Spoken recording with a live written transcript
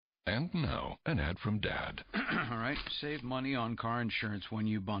And now, an ad from Dad. All right, save money on car insurance when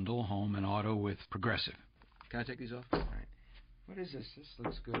you bundle home and auto with Progressive. Can I take these off? All right. What is this? This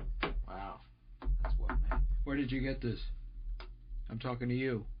looks good. Wow. That's what, man. Where did you get this? I'm talking to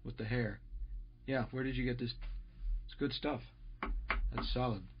you with the hair. Yeah, where did you get this? It's good stuff. That's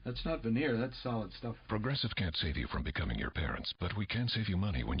solid. That's not veneer. That's solid stuff. Progressive can't save you from becoming your parents, but we can save you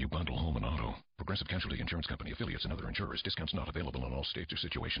money when you bundle home and auto. Progressive Casualty Insurance Company, affiliates, and other insurers. Discounts not available in all states or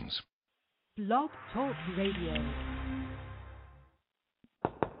situations. Blog Talk Radio.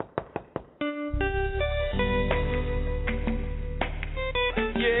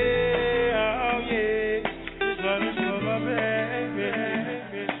 This one is for my baby.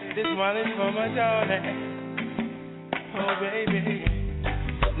 This one is for my darling. Oh, baby.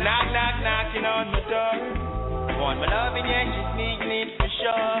 Knock, knock, knocking on my door. Want my loving, yeah, she's needing it for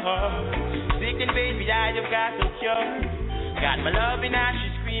sure. Sick and baby, I have got the cure. Got my loving, now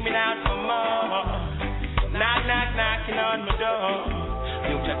she's screaming out for more. Knock, knock, knocking on my door.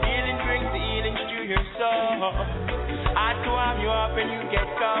 Don't your feeling brings the healing to your soul. I to warm you up and you get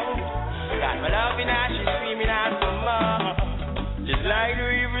cold. Got my loving, now she's screaming out for more. Just like the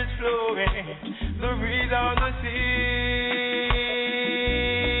river's flowing, the breeze on the sea.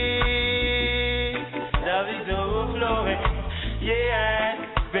 Love is overflowing, yeah,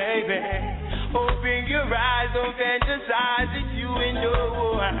 baby. Open your eyes, don't fantasize, it's you and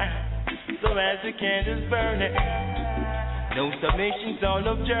your one. So as the candles burning, no submissions on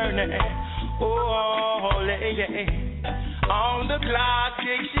no journey. Oh, lady, on the clock,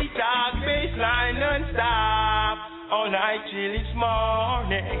 she talk, baseline non-stop. All night till it's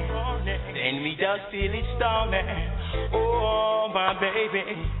morning, then we just feel it storming. Oh, my baby,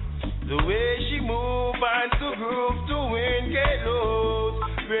 the way she move and to groove, to win, get loose.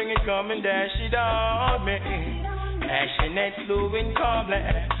 Bring it, come and dash it on me. Passionate, slow and calmly.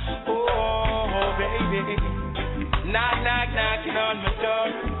 Oh, baby, knock, knock, knocking on my door.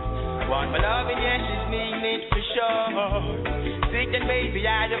 Want my loving, yeah, she's needing it for sure. Sick and baby,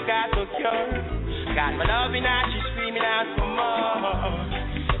 I just got the cure. Got my loving, now she's screaming out for more.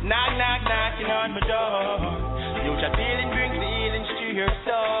 Knock, knock, knocking on my door. Your feeling brings the healing to your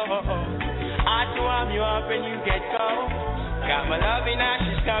soul. I to warm you up and you get cold. Got my loving, now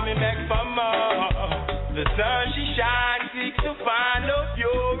she's coming back for more. The sun she shines, seeks to find the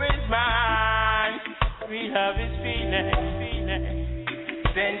purest mind. Real love is feeling,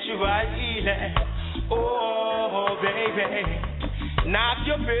 sensual healing. Oh, baby. Knock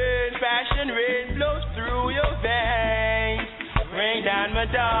your brain, passion rain flows through your veins. Rain down, my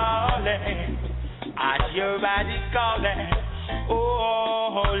darling, as your body's calling.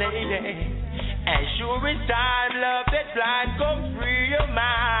 Oh, lady, and sure it's time, love that blind, come free your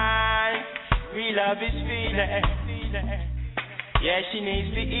mind. Real love is feeling, yeah, she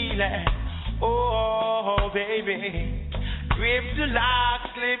needs the healing. Oh, baby, grip to lock,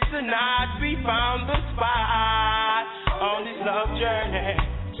 slip to knot, we found the spot. On this love journey,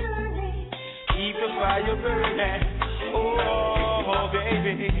 keep the fire burning. Oh,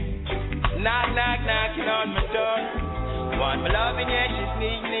 baby, knock, knock, knocking on my door. Want my loving, yeah, she's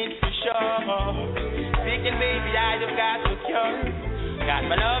needing it for sure. Sick and baby, I just got the cure. Got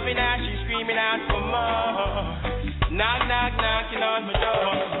my loving, now she's screaming out for more. Knock, knock, knocking on my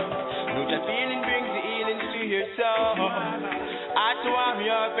door. Know your feeling brings the healing to your soul. I to warm you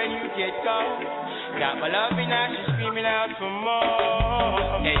up and you get cold. Got my loving, now she's screaming out for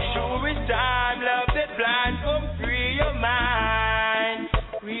more. And sure it's time, love that blind, come free your mind.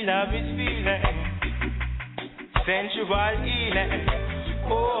 Real love is feeling, sensual healing.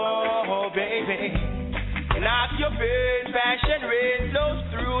 Oh, baby, knock your pain, passion rain flows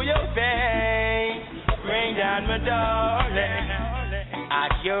through your veins. Bring down my darling,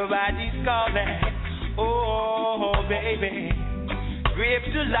 as your body's calling. Oh, baby, grip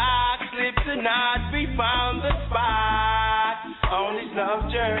to lock, slip to knot, we found the spot on this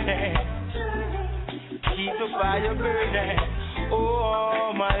love journey. Keep the fire burning.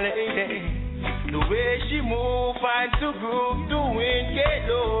 Oh, my lady, the way she move, find to groove, the wind get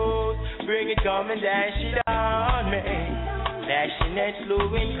loose. Bring it, come and dash it on me. Dashing it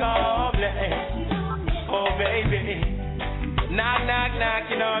slow and calmly. Oh, baby, knock, knock,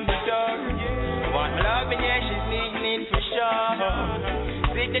 knocking on the door. Want my loving, yeah, she's needing it for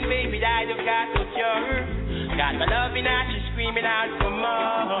sure. Sitting baby, I just got the cure. Got my loving, now she's screaming out for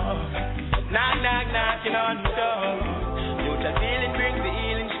more. Knock, knock, knocking on the door. Know your feeling brings the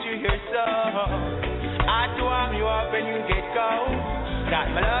healings to your soul. I to warm you up and you get cold.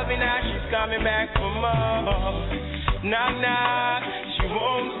 Got my loving, now she's coming back for more. Knock, knock, she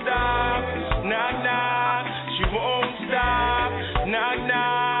won't stop. Knock, knock, she won't stop. Knock,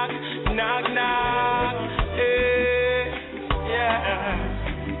 knock.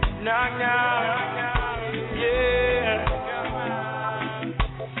 knock, knock. Yeah.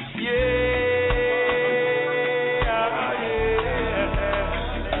 Yeah.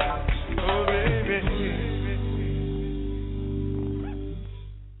 Oh, baby.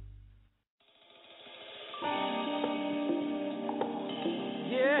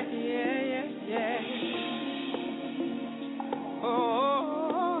 Yeah, yeah, yeah, yeah. Oh,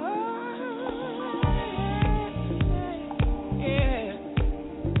 yeah.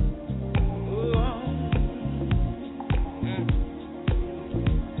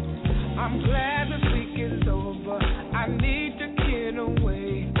 I'm glad this week is over. I need to get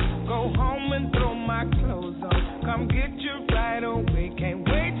away. Go home and throw my clothes on. Come get you right away. Can't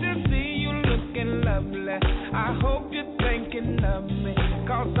wait to see you looking lovely. I hope you're thinking of me.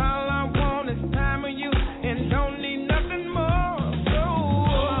 'Cause all I want is time with you and don't need nothing more.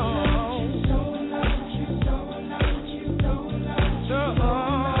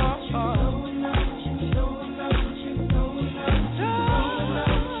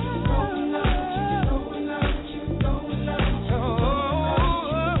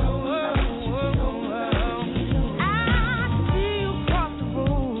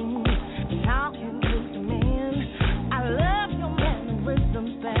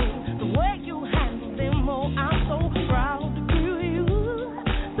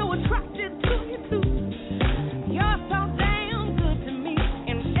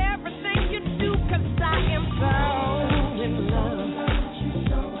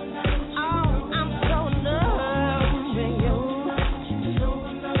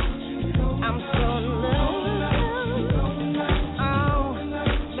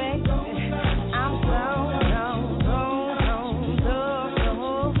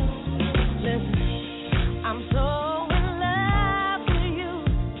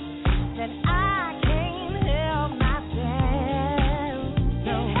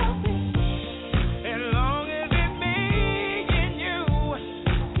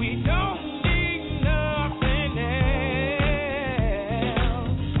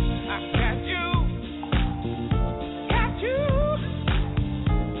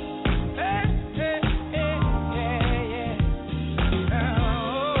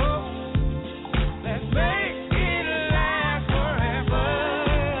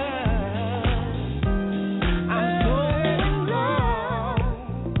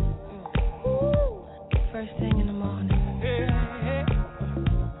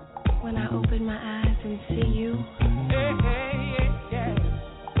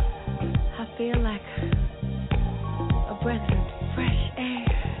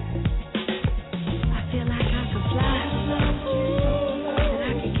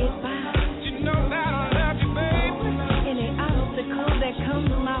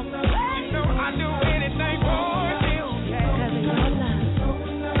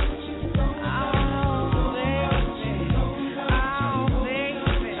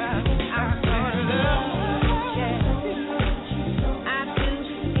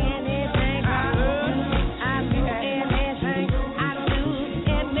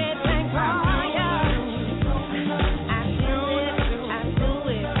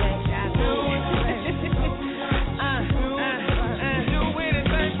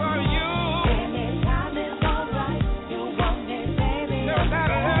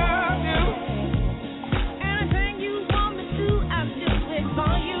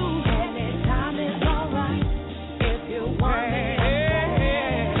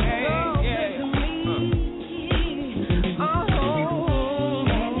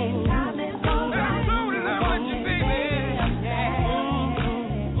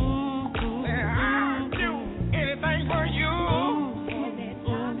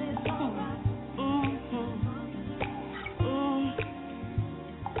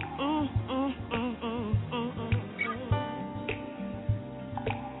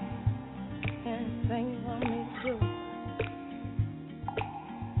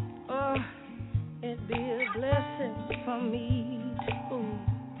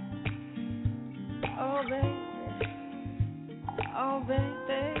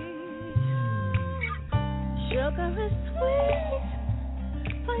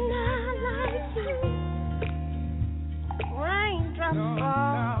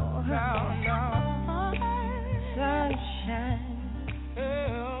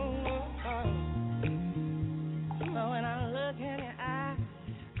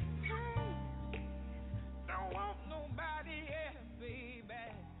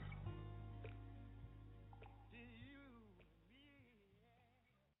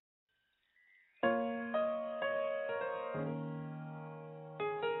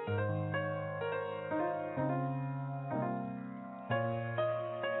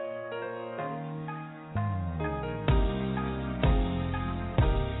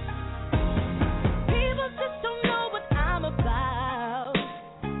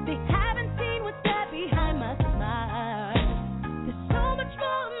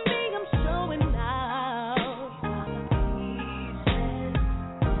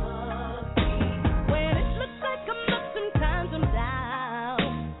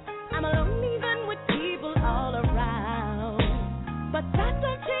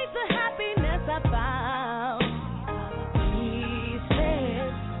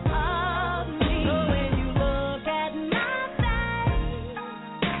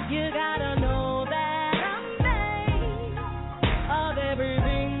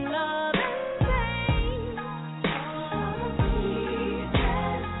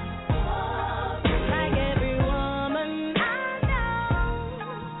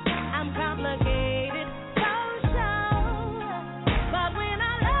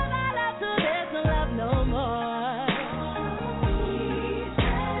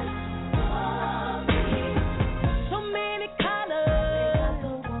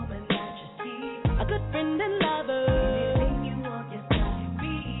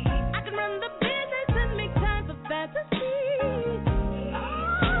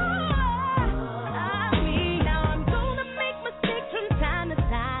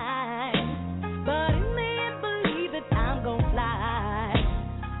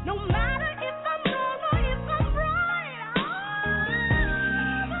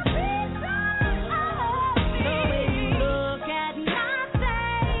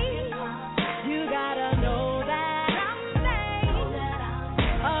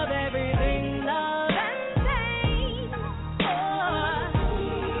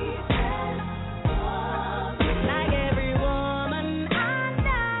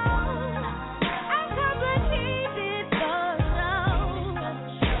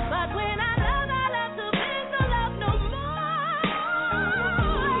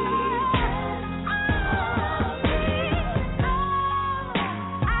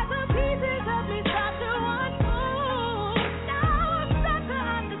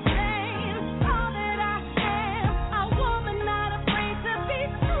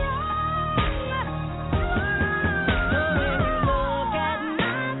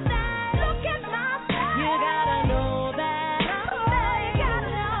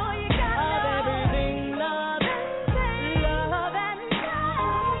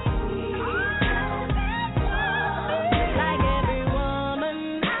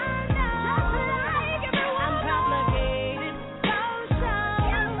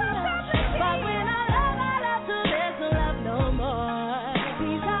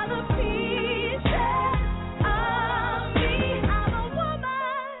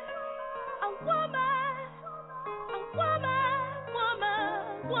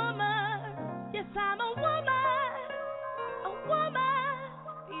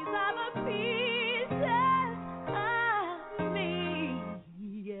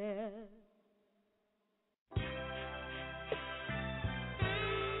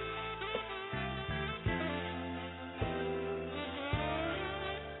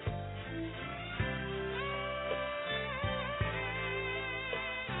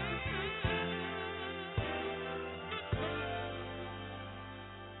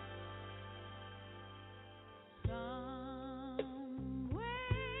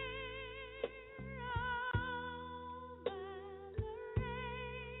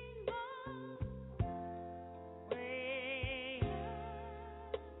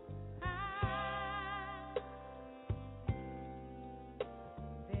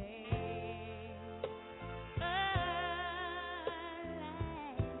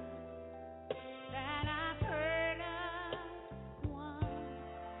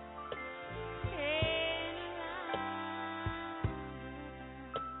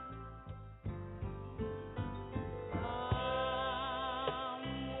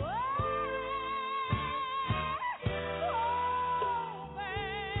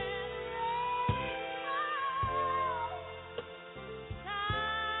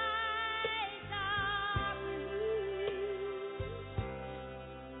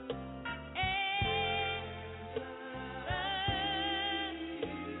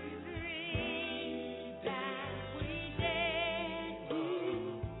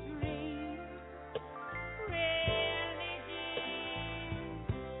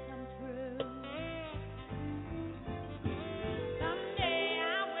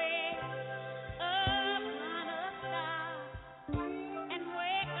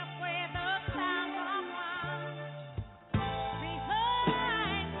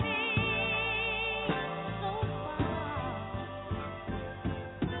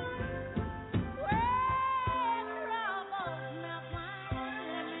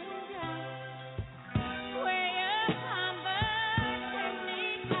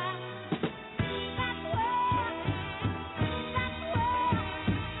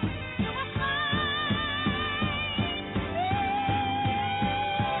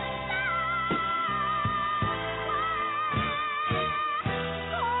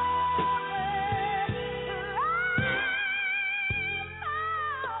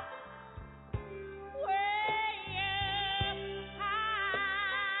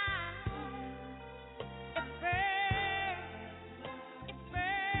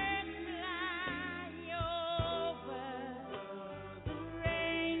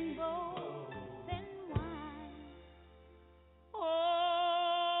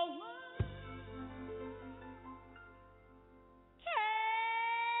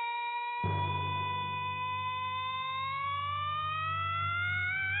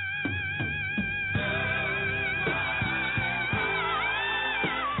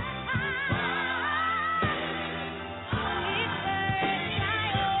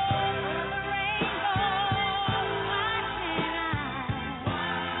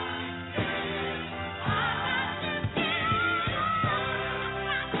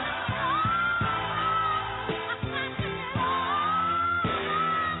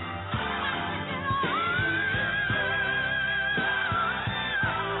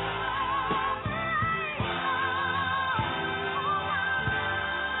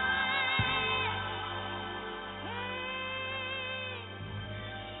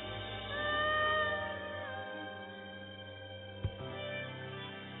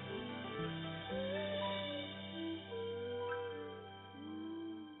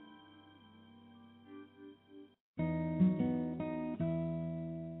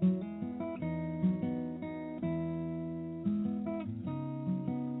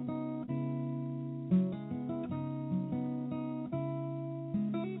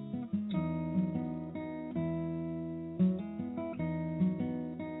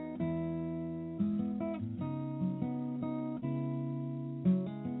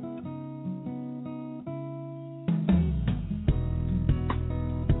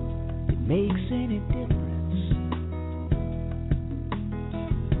 Makes any difference.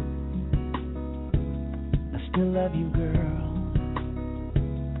 I still love you, girl.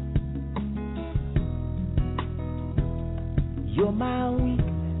 You're my weakness.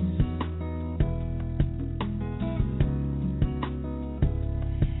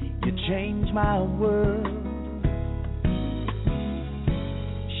 You change my world.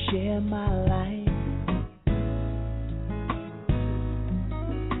 Share my life.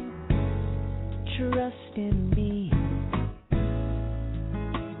 Trust in me.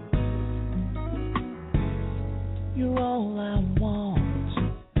 You're all I want.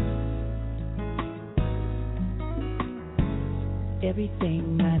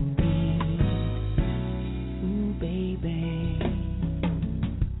 Everything I need. Ooh, baby.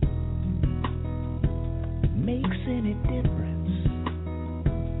 Makes any difference.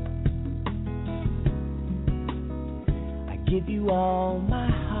 I give you all my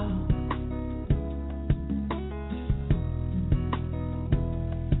heart.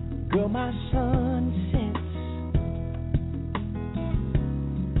 Girl, my sun sets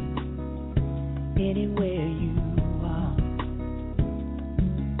anywhere you are.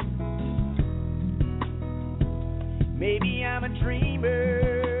 Maybe I'm a dreamer.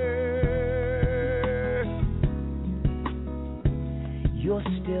 You're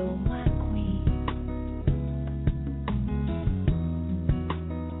still my queen.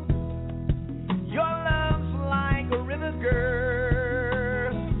 Your love's like a river, girl.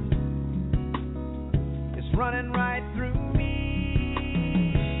 Running right through me.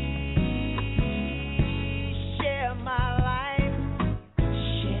 Share my life.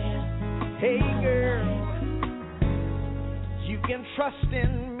 Share. Hey girl, you can trust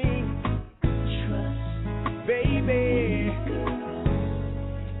in me. Trust, baby.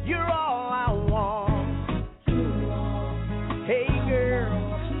 You're all I want. You're all. Hey girl,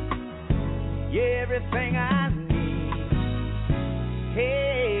 you're everything I need.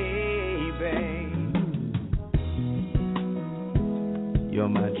 Hey babe. You're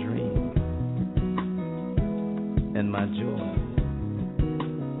my dream and my joy.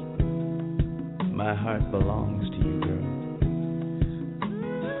 My heart belongs to you, girl.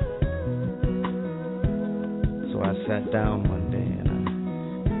 So I sat down one day and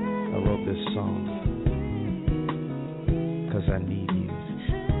I wrote this song. 'Cause I need you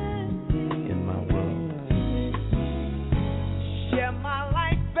in my world. Share my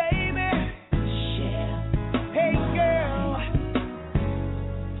life, baby. Share. Hey girl,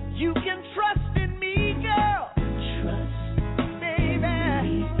 you can trust in me, girl. Trust,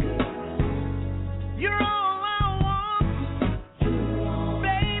 baby. You're all I want. You're all,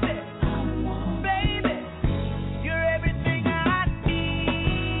 baby. I want, baby. You're everything I need.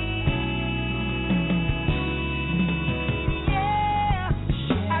 Yeah.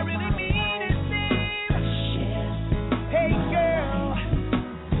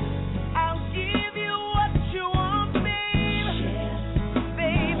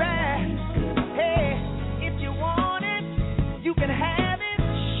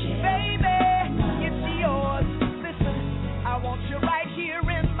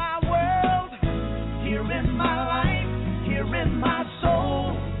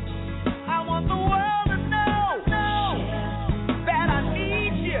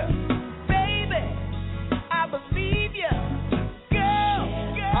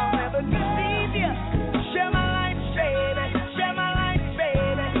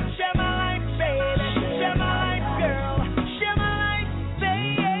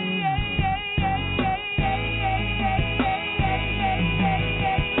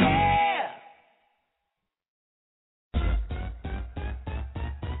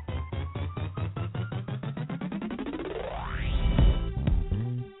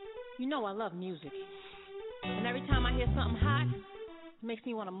 know I love music. And every time I hear something hot, it makes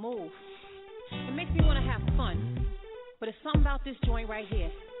me want to move. It makes me want to have fun. But it's something about this joint right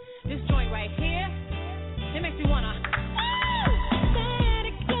here. This joint right here, it makes me want to let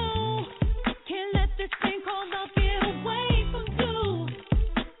it go. Can't let this thing called love get away from you.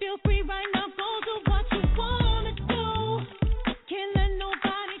 Feel free right now, go do what you want to do. Can't let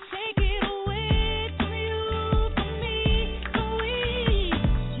nobody take it away from you, from me, from we.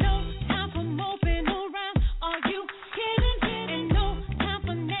 No time for moping around. Are you kidding? And no time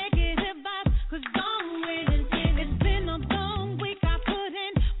for negative vibes, 'cause I'm winning. It's been a long week, I put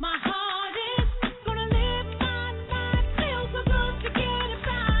in my hardest. Gonna live my life, feel so good to get it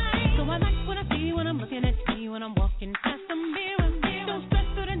right. So I like what I see when I'm looking at me, when I'm walking past the mirror. Don't stress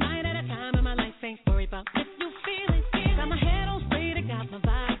through the night at a time in my life, ain't worried about if you feel it. Got my head on straight, I got my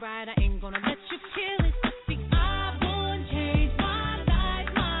vibe right, I ain't gonna let you kill it. See, I won't change my life,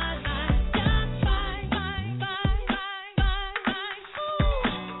 just bye, bye, bye, bye, bye, bye, ooh,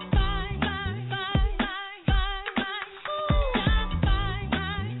 bye, bye, bye, bye, bye, bye, ooh, just bye, bye,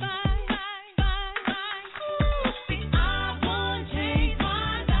 bye, bye, bye, bye, ooh. See, I won't change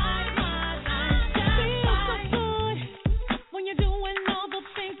my life, just feels so good when you're doing all the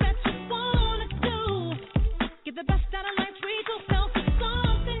things that you wanna do. Get the best out of life, treat yourself to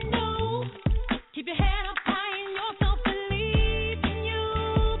something new. Keep your head up high in yourself, believe in you,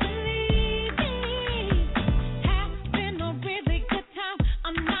 believe me. Having a really good time,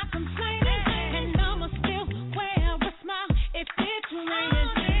 I'm not complaining, and I'ma still wear a smile if it's raining.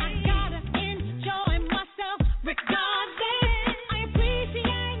 I gotta enjoy myself regardless. I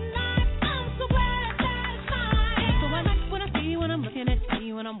appreciate life, I'm so glad I'm satisfied. So I like what I see when I'm looking at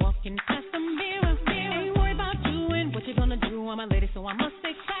me, when I'm walking past the mirror. Ain't worried about you and what you're gonna do. I'm a lady, so I must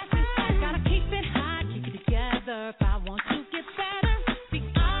stay classy. Gotta keep it hot, keep it together if I want to get better. See,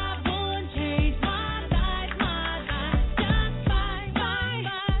 I won't change my life, just bye, bye,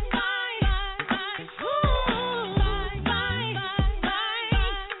 bye, bye, bye, ooh, bye, bye, bye, bye,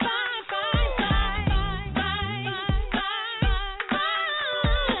 bye, bye, bye, bye, bye.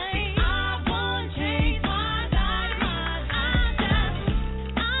 I won't change my life,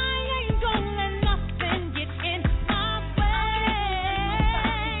 I ain't gonna let nothing get in my way.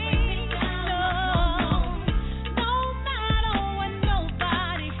 No matter what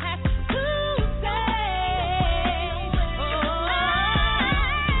nobody has to say.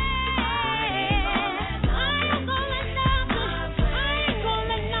 I ain't gonna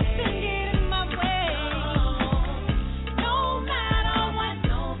let nothing get in my way. No matter what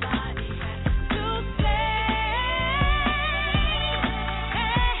nobody has to say.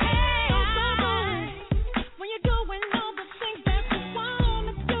 When you're doing all the things that you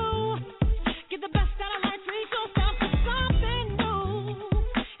wanna do, get the best out of life, treat yourself to something new.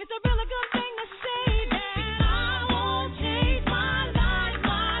 It's a really good thing to say that I won't change my life,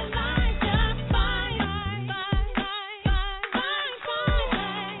 just bye, bye, bye, bye, bye, bye,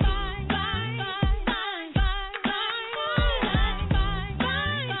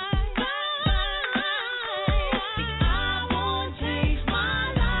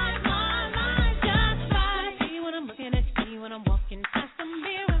 when I'm looking at me, when I'm walking past the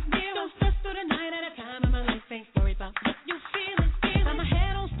mirror. Don't stress through the night at a time in my life, ain't worried about what you feeling. Got my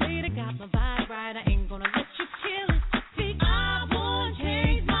head on straight, I got my vibe right, I ain't gonna let you kill it. See, I won't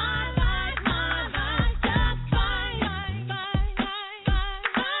change my life, just bye, bye, bye, bye, bye,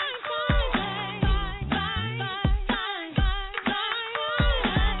 bye,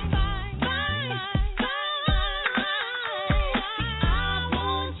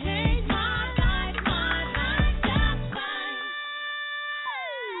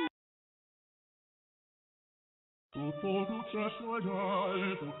 Tutto successo è già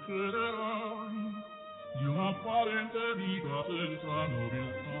e succederà di un'apparente vita senza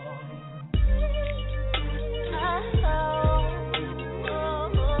nobiltà.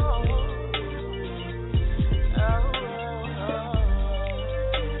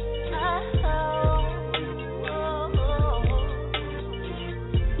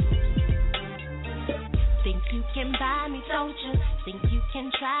 Think you can buy me, don't you? Think you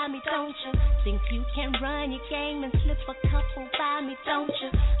can try me, don't you? Think you can run your game and slip a couple by me, don't you?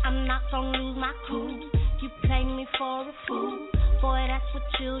 I'm not gonna lose my cool. You play me for a fool. Boy, that's what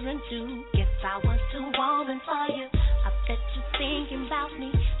children do. Guess I was too woman for you. I bet you're thinking about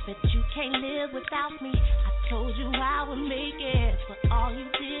me. Bet you can't live without me. I told you I would make it, but all you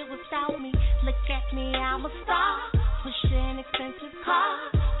did was doubt me. Look at me, I'm a star. Push an expensive car.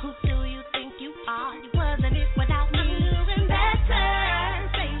 Who do you think you are? You wasn't it without me. I'm doing better,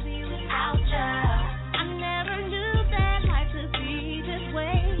 baby, without you. I never knew that life could be this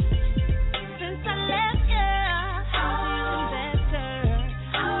way.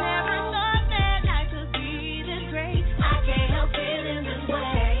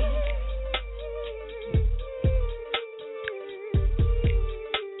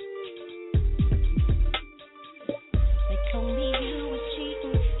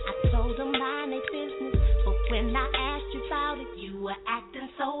 When I asked you about it, you were acting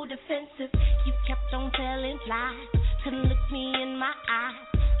so defensive. You kept on telling lies, couldn't look me in my eyes.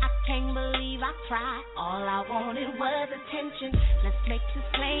 I can't believe I cried. All I wanted was attention. Let's make this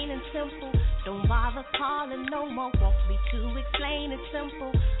plain and simple. Don't bother calling no more. Want me to explain it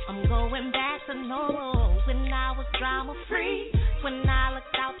simple. I'm going back to normal. When I was drama free, when I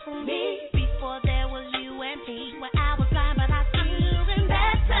looked out for me, before there was you and me. When I was blind, but I see doing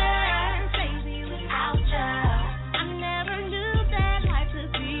better, baby, without you. I never knew that life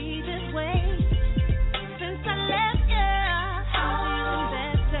could be this way. Since I left you, I'm doing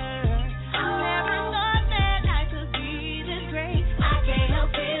better. I never thought that life could be this great. I can't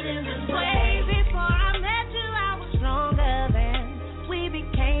help feeling this way. Before I met you, I was stronger than. We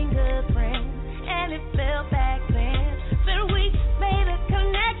became good friends, and it felt back then. But we made a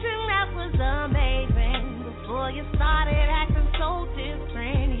connection that was amazing. Before you started acting so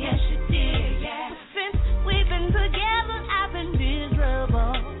different. Yes, you did, yeah. Since we've been together, I've been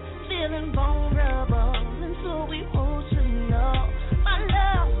miserable, feeling vulnerable, and so emotional. My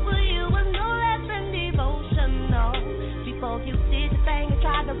love for you was no less than devotional. Before you did your thing and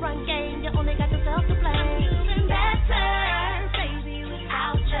tried to run game, you only got yourself to blame. I'm doing better, baby,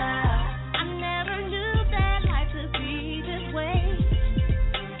 without you. I never knew that life could be this way.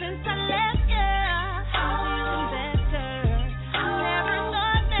 Since I left you, I'm doing better. I never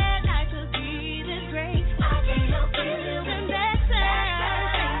thought that life could be this great. I can't help feeling better,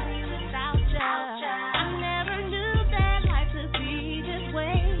 baby, without you. I never knew that life could be this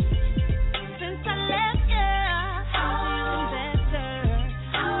way. Since I left you, I'm doing better.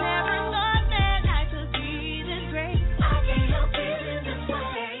 I never thought that life could be this great. I can't help feeling this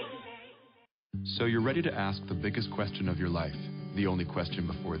way. So you're ready to ask the biggest question of your life, the only question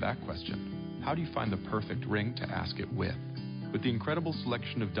before that question. How do you find the perfect ring to ask it with? With the incredible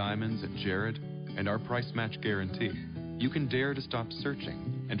selection of diamonds at Jared and our price match guarantee, you can dare to stop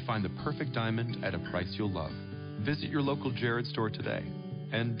searching and find the perfect diamond at a price you'll love. Visit your local Jared store today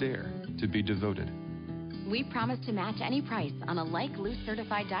and dare to be devoted. We promise to match any price on a like loose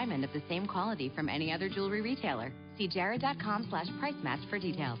certified diamond of the same quality from any other jewelry retailer. See jared.com/price match for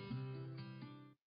details.